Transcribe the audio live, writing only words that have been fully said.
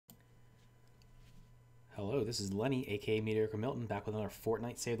Hello, this is Lenny, aka MediocreMilton, back with another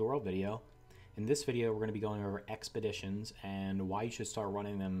Fortnite Save the World video. In this video, we're going to be going over expeditions and why you should start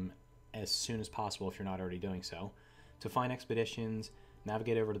running them as soon as possible if you're not already doing so. To find expeditions,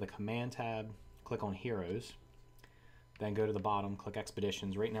 navigate over to the Command tab, click on Heroes, then go to the bottom, click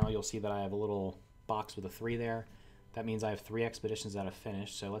Expeditions. Right now, you'll see that I have a little box with a 3 there. That means I have 3 expeditions that have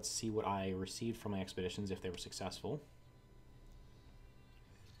finished, so let's see what I received from my expeditions if they were successful.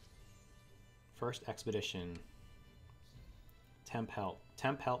 First expedition, Temp Help.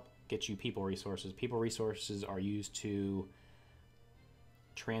 Temp Help gets you people resources. People resources are used to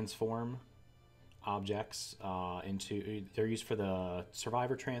transform objects they're used for the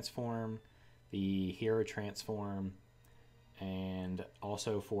survivor transform, the hero transform, and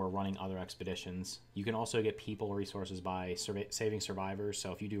also for running other expeditions. You can also get people resources by saving survivors.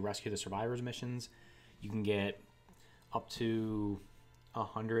 So if you do rescue the survivors missions, you can get up to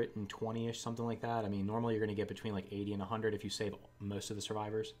 120-ish, something like that. I mean, normally you're going to get between like 80 and 100 if you save most of the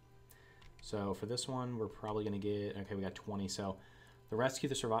survivors. So for this one, we're probably going to get, okay, we got 20. So the rescue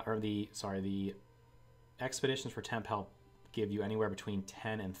the survivor, or the expeditions for Temp Help give you anywhere between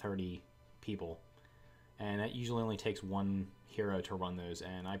 10 and 30 people. And that usually only takes one hero to run those.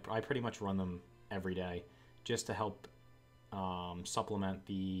 And I pretty much run them every day just to help supplement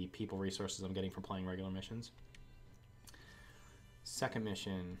the people resources I'm getting from playing regular missions. Second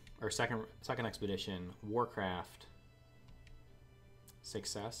mission, or second expedition, Warcraft.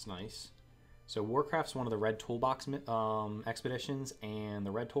 Success, nice. So Warcraft's one of the Red Toolbox expeditions, and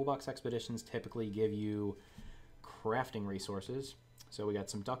the Red Toolbox expeditions typically give you crafting resources. So we got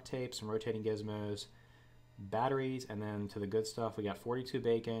some duct tape, some rotating gizmos, batteries, and then to the good stuff, we got 42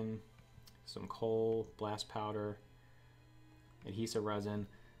 bacon, some coal, blast powder, adhesive resin,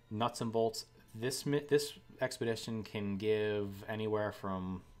 nuts and bolts. This expedition can give anywhere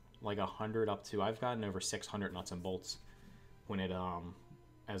from like 100 up to, I've gotten over 600 nuts and bolts when it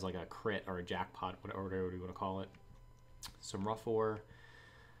as like a crit or a jackpot, whatever you want to call it. Some rough ore,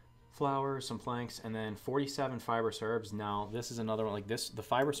 flowers, some planks, and then 47 fibrous herbs. Now this is another one like this. The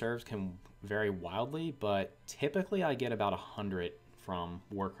fibrous herbs can vary wildly, but typically I get about 100 from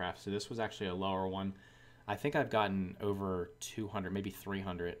Warcraft. So this was actually a lower one. I think I've gotten over 200, maybe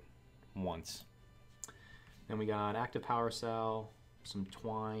 300 once. Then we got active power cell, some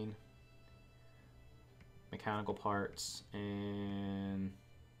twine, mechanical parts, and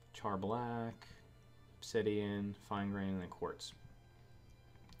char black, obsidian, fine grain, and then quartz.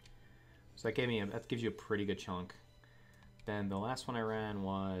 So that gives you a pretty good chunk. Then the last one I ran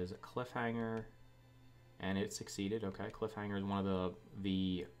was Cliffhanger, and it succeeded. Okay, Cliffhanger is one of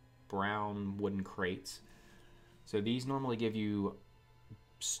the brown wooden crates. So these normally give you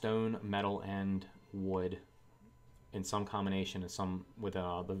stone, metal, and wood in some combination, and some with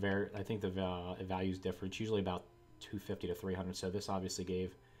I think the values differ. It's usually about 250 to 300. So this obviously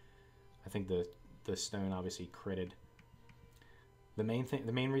gave, I think the stone obviously critted. The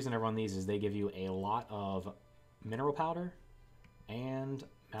main reason I run these is they give you a lot of mineral powder and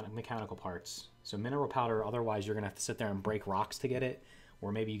mechanical parts. So mineral powder, otherwise you're gonna have to sit there and break rocks to get it,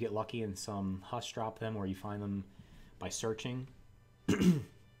 or maybe you get lucky and some husk drop them, or you find them by searching.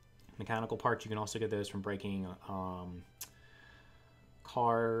 Mechanical parts, you can also get those from breaking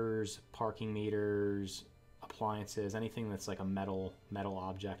cars, parking meters, appliances, anything that's like a metal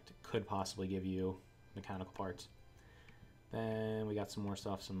object could possibly give you mechanical parts. Then we got some more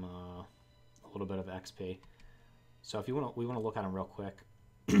stuff, a little bit of XP. So if we want to look at them real quick.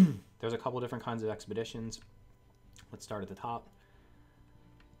 There's a couple different kinds of expeditions. Let's start at the top.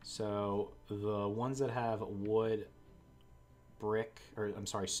 So the ones that have wood, brick, or I'm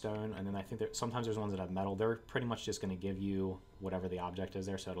sorry, stone, and then I think sometimes there's ones that have metal. They're pretty much just going to give you whatever the object is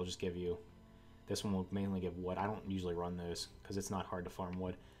there, so it'll just give you, this one will mainly give wood. I don't usually run those because it's not hard to farm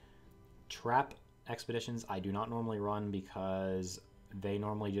wood. Trap expeditions I do not normally run because they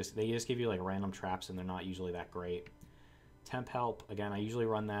just give you like random traps, and they're not usually that great. Temp Help, again, I usually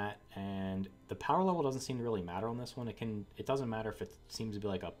run that, and the power level doesn't seem to really matter on this one. It doesn't matter if it seems to be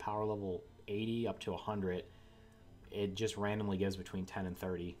like a power level 80 up to 100. It just randomly gives between 10 and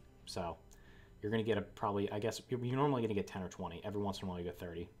 30. So you're going to get I guess you're normally going to get 10 or 20. Every once in a while you get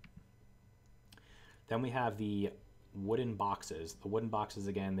 30. Then we have the wooden boxes. The wooden boxes,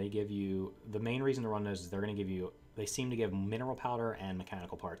 again, they give you, the main reason to run those is they seem to give mineral powder and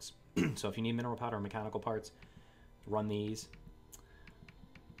mechanical parts. So if you need mineral powder or mechanical parts, run these.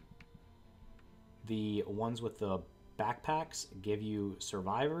 The ones with the backpacks give you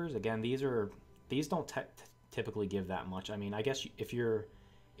survivors. Again, these don't typically give that much. I mean, I guess if you're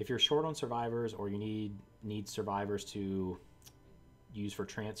short on survivors, or you need survivors to use for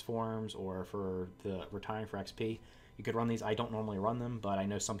transforms or for the retiring for XP, you could run these. I don't normally run them, but I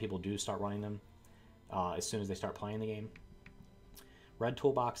know some people do start running them as soon as they start playing the game. Red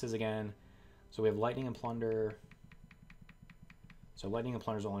toolboxes again. So we have Lightning and Plunder. So Lightning and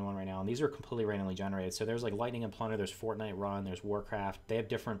Plunder is the only one right now, and these are completely randomly generated. So there's like Lightning and Plunder, there's Fortnite Run, there's Warcraft. They have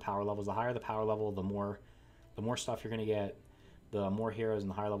different power levels. The higher the power level, the more stuff you're going to get, the more heroes and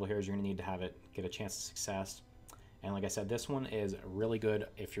the higher level heroes you're going to need to have it get a chance of success. And like I said, this one is really good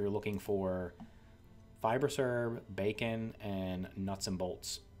if you're looking for fiber serve, bacon, and nuts and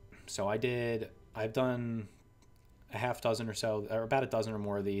bolts. So I've done a half dozen or so, or about a dozen or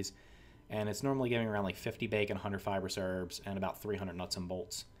more of these, and it's normally giving around like 50 bacon, 100 fiber serbs, and about 300 nuts and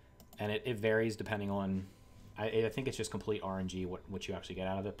bolts. And it varies depending on, I think it's just complete RNG what you actually get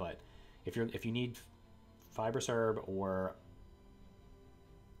out of it. But if you need fiber serb or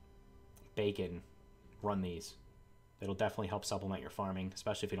bacon, run these. It'll definitely help supplement your farming,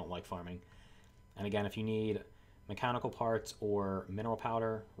 especially if you don't like farming. And again, if you need mechanical parts or mineral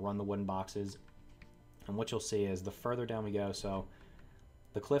powder, run the wooden boxes. And what you'll see is the further down we go, so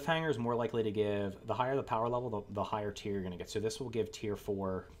the cliffhanger is more likely to give, the higher the power level, the higher tier you're going to get. So this will give tier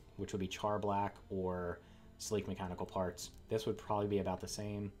 4, which would be char black or sleek mechanical parts. This would probably be about the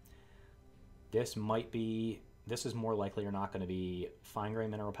same. This is more likely or not going to be fine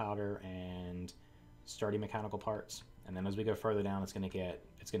grain mineral powder and sturdy mechanical parts. And then as we go further down, it's going to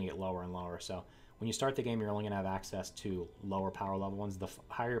get lower and lower. So when you start the game, you're only going to have access to lower power level ones. The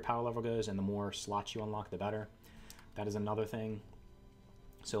higher your power level goes and the more slots you unlock, the better. That is another thing.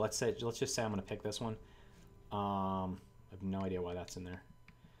 So let's just say I'm going to pick this one. I have no idea why that's in there.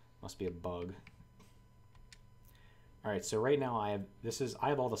 Must be a bug. All right, so right now I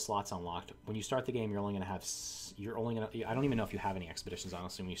have all the slots unlocked. When you start the game, I don't even know if you have any expeditions,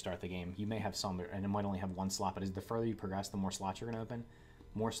 honestly, when you start the game. You may have some, and it might only have one slot, but as the further you progress, the more slots you're going to open.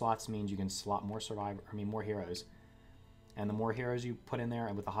 More slots means you can slot more more heroes. And the more heroes you put in there,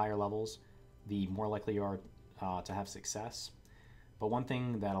 and with the higher levels, the more likely you are to have success. But one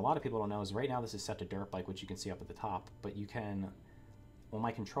thing that a lot of people don't know is right now this is set to dirt bike, which you can see up at the top. But you can, on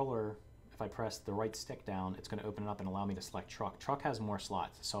my controller, if I press the right stick down, it's going to open it up and allow me to select truck. Truck has more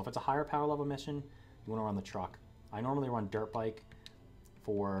slots. So if it's a higher power level mission, you want to run the truck. I normally run dirt bike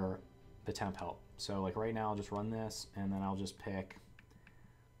for the temp help. So like right now I'll just run this, and then I'll just pick.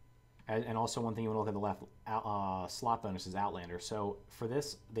 And also one thing you want to look at the left, slot bonus is Outlander. So for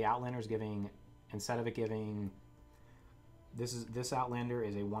this, the Outlander is giving, instead of it giving, this Outlander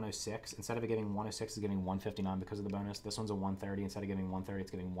is a 106. Instead of it giving 106, it's giving 159 because of the bonus. This one's a 130. Instead of giving 130,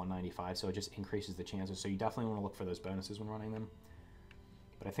 it's giving 195. So it just increases the chances. So you definitely want to look for those bonuses when running them.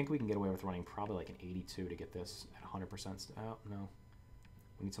 But I think we can get away with running probably like an 82 to get this at 100%. Oh, no.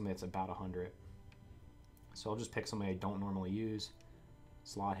 We need somebody that's about 100. So I'll just pick somebody I don't normally use.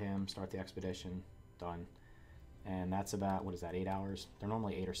 Slot him, start the expedition, done. And that's about, what is that, 8 hours? They're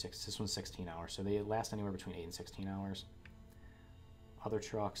normally 8 or 6. This one's 16 hours. So they last anywhere between 8 and 16 hours. Other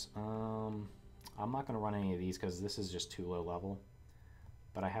trucks, I'm not going to run any of these because this is just too low level.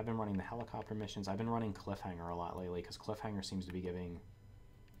 But I have been running the helicopter missions. I've been running Cliffhanger a lot lately because Cliffhanger seems to be giving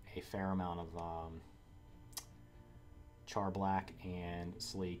a fair amount of char black and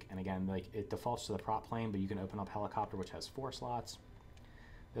sleek. And again, like it defaults to the prop plane, but you can open up helicopter, which has 4 slots.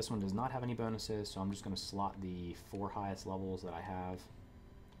 This one does not have any bonuses, so I'm just going to slot the 4 highest levels that I have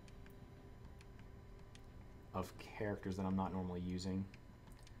of characters that I'm not normally using.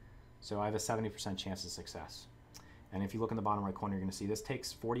 So I have a 70% chance of success. And if you look in the bottom right corner, you're going to see this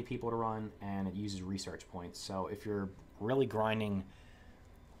takes 40 people to run, and it uses research points. So if you're really grinding,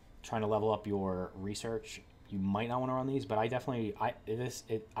 trying to level up your research, you might not want to run these, but I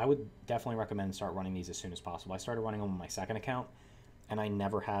would definitely recommend start running these as soon as possible. I started running them on my second account, and I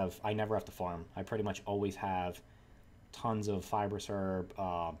never have to farm. I pretty much always have tons of fiber serb,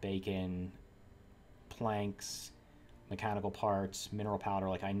 bacon, planks, mechanical parts, mineral powder.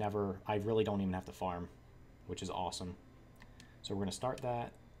 Like I really don't even have to farm, which is awesome. So we're going to start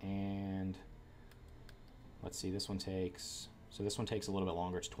that, and let's see, this one takes a little bit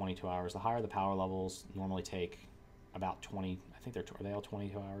longer. It's 22 hours. The higher the power levels normally take about 20, I think are they all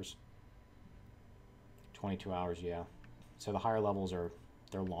 22 hours? 22 hours, yeah. So the higher levels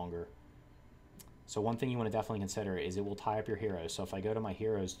they're longer. So one thing you want to definitely consider is it will tie up your heroes. So if I go to my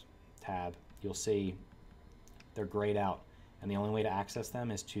heroes tab, you'll see they're grayed out, and the only way to access them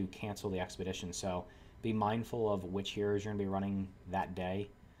is to cancel the expedition. So be mindful of which heroes you're going to be running that day,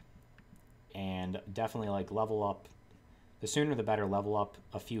 and definitely like level up. The sooner the better, level up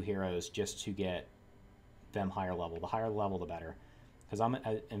a few heroes just to get them higher level. The higher level, the better. because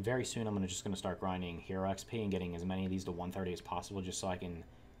and very soon I'm just going to start grinding hero XP and getting as many of these to 130 as possible, just so I can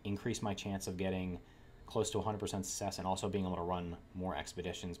increase my chance of getting close to 100% success and also being able to run more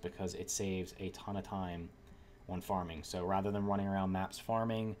expeditions, because it saves a ton of time when farming. So rather than running around maps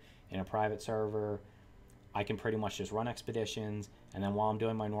farming in a private server, I can pretty much just run expeditions, and then while I'm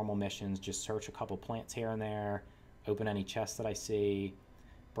doing my normal missions, just search a couple plants here and there, open any chests that I see,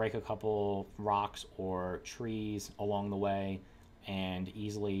 break a couple rocks or trees along the way, and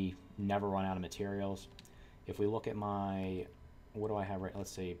easily never run out of materials. If we look at my, what do I have right, let's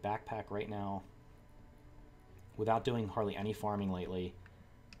see, backpack right now, without doing hardly any farming lately.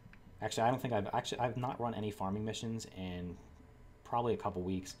 Actually, I don't think I've not run any farming missions in probably a couple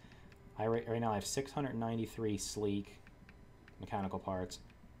weeks. Right now I have 693 sleek mechanical parts,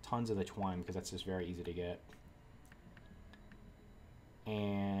 tons of the twine because that's just very easy to get.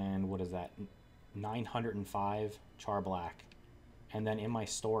 And what is that? 905 char black. And then in my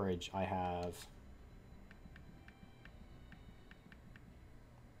storage I have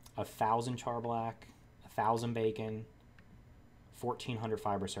 1,000 char black, 1,000 bacon, 1,400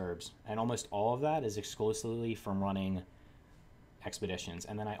 fibrous herbs, and almost all of that is exclusively from running expeditions.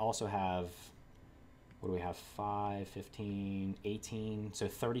 And then I also have, what do we have, 5, 15, 18, so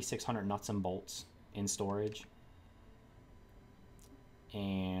 3,600 nuts and bolts in storage,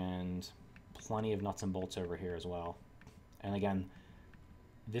 and plenty of nuts and bolts over here as well. And again,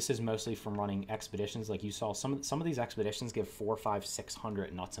 this is mostly from running expeditions. Like you saw, some of these expeditions give 400, 500,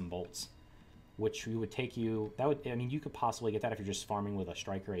 600 nuts and bolts, which would take you, that would, I mean, you could possibly get that if you're just farming with a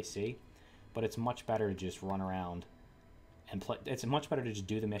striker AC, but it's much better to just run around and play. It's much better to just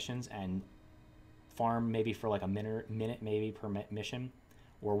do the missions and farm maybe for like a minute maybe per mission,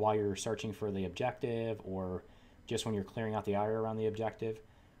 or while you're searching for the objective, or just when you're clearing out the area around the objective,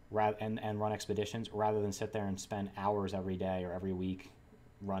 and run expeditions, rather than sit there and spend hours every day or every week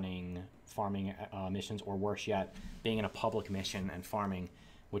running farming missions, or worse yet, being in a public mission and farming,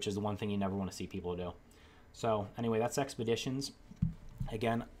 which is the one thing you never want to see people do. So anyway, that's expeditions.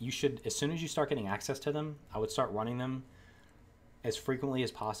 Again, you should, as soon as you start getting access to them, I would start running them as frequently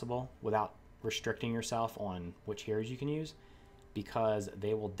as possible without restricting yourself on which heroes you can use, because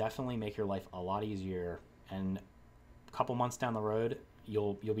they will definitely make your life a lot easier. And a couple months down the road,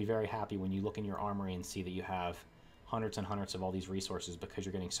 you'll be very happy when you look in your armory and see that you have hundreds and hundreds of all these resources, because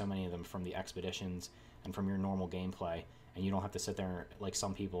you're getting so many of them from the expeditions and from your normal gameplay, and you don't have to sit there like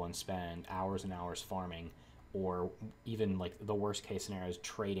some people and spend hours and hours farming, or even like the worst case scenario is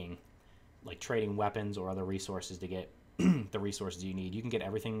trading weapons or other resources to get the resources you need. You can get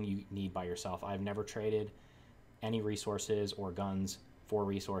everything you need by yourself. I've never traded any resources or guns for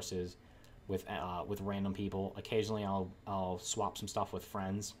resources with random people. Occasionally I'll swap some stuff with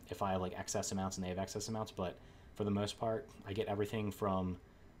friends if I have like excess amounts and they have excess amounts, but for the most part I get everything from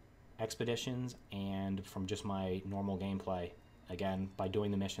expeditions and from just my normal gameplay, again, by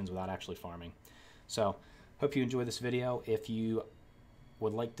doing the missions without actually farming. So hope you enjoyed this video. If you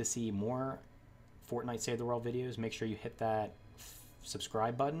would like to see more Fortnite Save the World videos, make sure you hit that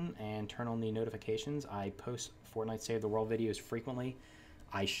subscribe button and turn on the notifications. I post Fortnite Save the World videos frequently.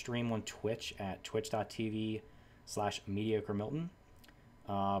 I stream on Twitch at twitch.tv/MediocreMilton.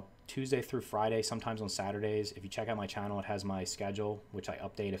 Tuesday through Friday, sometimes on Saturdays. If you check out my channel, it has my schedule, which I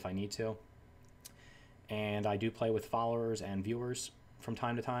update if I need to. And I do play with followers and viewers from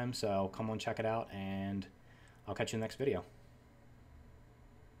time to time, so come on, check it out, and I'll catch you in the next video.